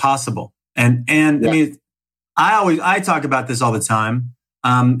out what's possible. And I mean, I talk about this all the time.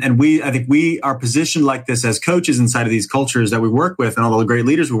 And I think we are positioned like this as coaches inside of these cultures that we work with and all the great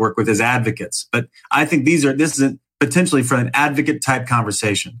leaders we work with as advocates. But I think this is potentially for an advocate type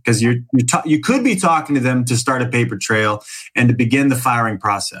conversation because you could be talking to them to start a paper trail and to begin the firing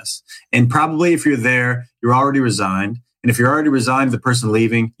process. And probably if you're there, you're already resigned. And if you're already resigned, the person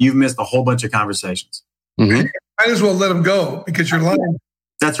leaving, you've missed a whole bunch of conversations. Mm-hmm. Might as well let them go because you're lying.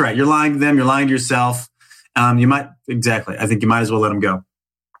 That's right. You're lying to them. You're lying to yourself. I think you might as well let them go.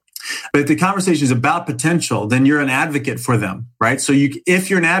 But if the conversation is about potential, then you're an advocate for them, right? So if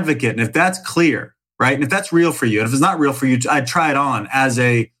you're an advocate and if that's clear, right? And if that's real for you, and if it's not real for you, I'd try it on as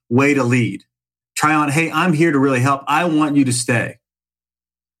a way to lead. Try on, hey, I'm here to really help. I want you to stay.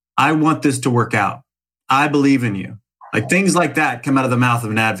 I want this to work out. I believe in you. Like things like that come out of the mouth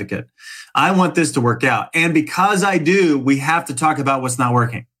of an advocate. I want this to work out. And because I do, we have to talk about what's not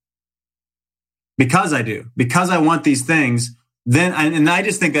working. Because I want these things, then, and I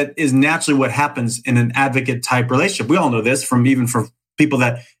just think that is naturally what happens in an advocate type relationship. We all know this from people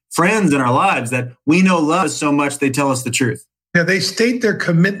friends in our lives that we know love us so much, they tell us the truth. Yeah, they state their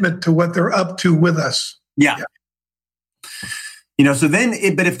commitment to what they're up to with us. Yeah. So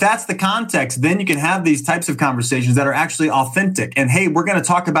then, but if that's the context, then you can have these types of conversations that are actually authentic. And hey, we're going to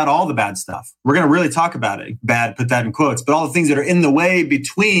talk about all the bad stuff. We're going to really talk about it. Bad, put that in quotes, but all the things that are in the way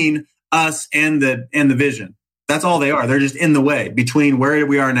between us and the vision. That's all they are. They're just in the way between where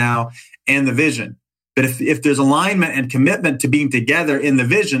we are now and the vision. But if there's alignment and commitment to being together in the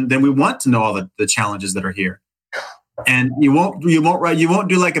vision, then we want to know all the challenges that are here. And you won't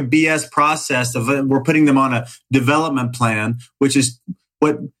do like a BS process of we're putting them on a development plan, which is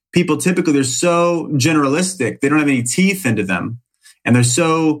what people typically, they're so generalistic. They don't have any teeth into them. And they're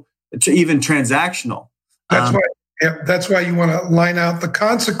so even transactional. That's why you want to line out the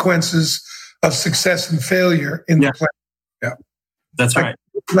consequences of success and failure in the plan. Yeah. That's right.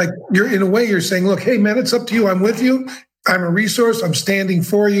 Like you're in a way you're saying, look, hey man, it's up to you. I'm with you. I'm a resource. I'm standing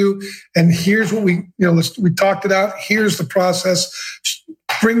for you. And here's what we talked it out. Here's the process.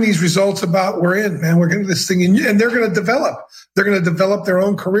 Bring these results about. We're in, man. We're getting this thing in, and they're going to develop. They're going to develop their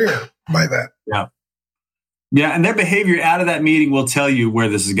own career by that. Yeah. Yeah. And their behavior out of that meeting will tell you where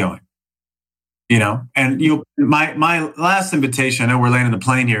this is going. And my last invitation, I know we're landing the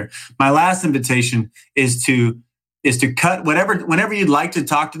plane here. My last invitation is to cut whenever you'd like to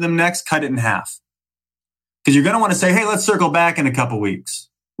talk to them next, cut it in half. Because you're going to want to say, hey, let's circle back in a couple weeks,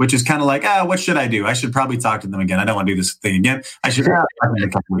 which is kind of like, what should I do? I should probably talk to them again. I don't want to do this thing again. I should talk to them in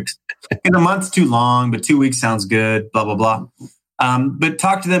a couple weeks. In a month's too long, but 2 weeks sounds good, blah, blah, blah. But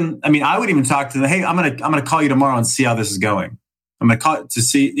talk to them. I mean, I would even talk to them. Hey, I'm going to call you tomorrow and see how this is going. I'm going to call to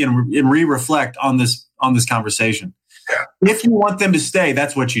see and reflect on this conversation. Yeah. If you want them to stay,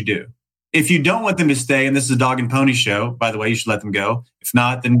 that's what you do. If you don't want them to stay, and this is a dog and pony show, by the way, you should let them go. If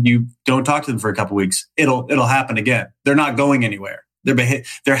not, then you don't talk to them for a couple of weeks. It'll happen again. They're not going anywhere.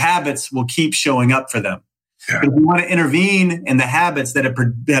 Their habits will keep showing up for them. Yeah. But if you want to intervene in the habits that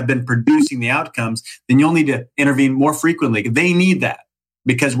have been producing the outcomes, then you'll need to intervene more frequently. They need that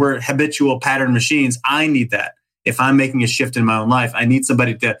because we're habitual pattern machines. I need that. If I'm making a shift in my own life, I need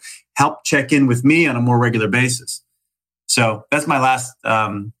somebody to help check in with me on a more regular basis. So that's my last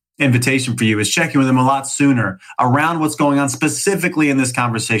invitation for you, is checking with them a lot sooner around what's going on specifically in this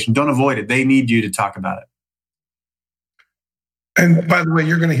conversation. Don't avoid it. They need you to talk about it. And by the way,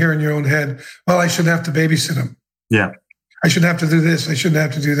 you're going to hear in your own head, well, I shouldn't have to babysit him. Yeah. I shouldn't have to do this. I shouldn't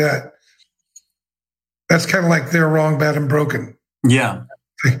have to do that. That's kind of like they're wrong, bad, and broken. Yeah.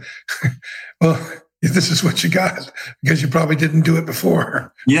 Well, this is what you got because you probably didn't do it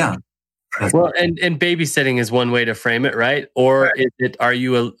before. Yeah. Well, and babysitting is one way to frame it, right? Or right. Is it, are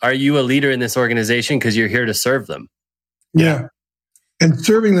you a leader in this organization because you're here to serve them? Yeah. And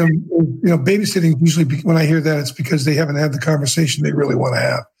serving them, babysitting, usually when I hear that, it's because they haven't had the conversation they really want to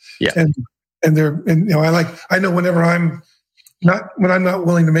have. Yeah. I know whenever I'm not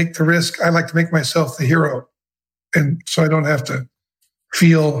willing to make the risk, I like to make myself the hero. And so I don't have to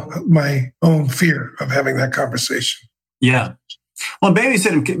feel my own fear of having that conversation. Yeah. Well,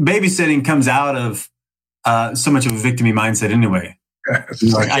 babysitting comes out of so much of a victim-y mindset anyway.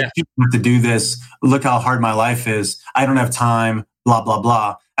 Like, I shouldn't have to do this. Look how hard my life is. I don't have time, blah, blah,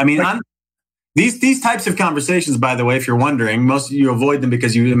 blah. I mean, These types of conversations, by the way, if you're wondering, most of you avoid them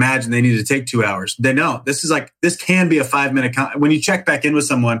because you imagine they need to take 2 hours. They don't. This can be a 5-minute. When you check back in with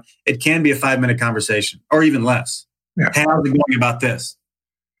someone, it can be a 5-minute conversation or even less. Yeah. Hey, how's it going about this?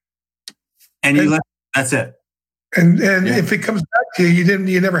 And that's it. And if it comes back to you,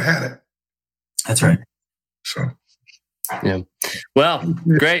 you never had it. That's right. So, yeah. Well,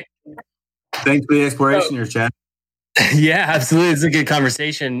 great. Thanks for the exploration here, Chad. Yeah, absolutely. It's a good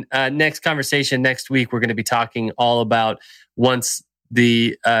conversation. Next week, we're going to be talking all about once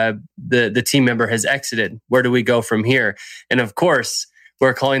the team member has exited, where do we go from here? And of course,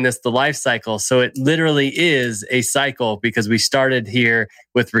 we're calling this the life cycle. So it literally is a cycle because we started here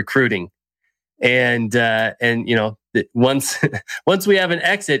with recruiting. And once we have an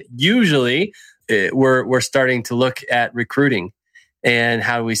exit, usually we're starting to look at recruiting and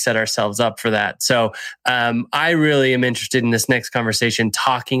how do we set ourselves up for that. So I really am interested in this next conversation,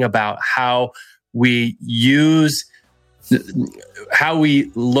 talking about how we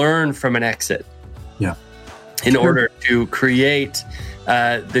learn from an exit. Yeah. In order to create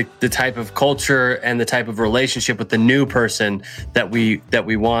the type of culture and the type of relationship with the new person that we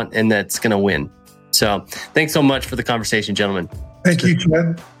want and that's going to win. So thanks so much for the conversation, gentlemen. Thank you,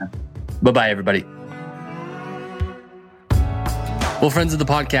 Chad. Bye-bye, everybody. Well, friends of the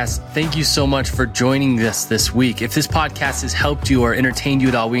podcast, thank you so much for joining us this week. If this podcast has helped you or entertained you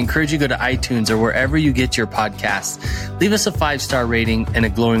at all, we encourage you to go to iTunes or wherever you get your podcasts. Leave us a 5-star rating and a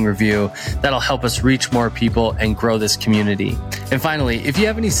glowing review. That'll help us reach more people and grow this community. And finally, if you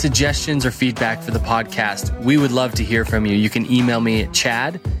have any suggestions or feedback for the podcast, we would love to hear from you. You can email me at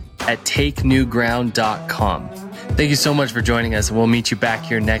chad@takenewground.com. Thank you so much for joining us, and we'll meet you back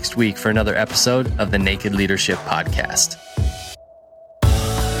here next week for another episode of the Naked Leadership Podcast.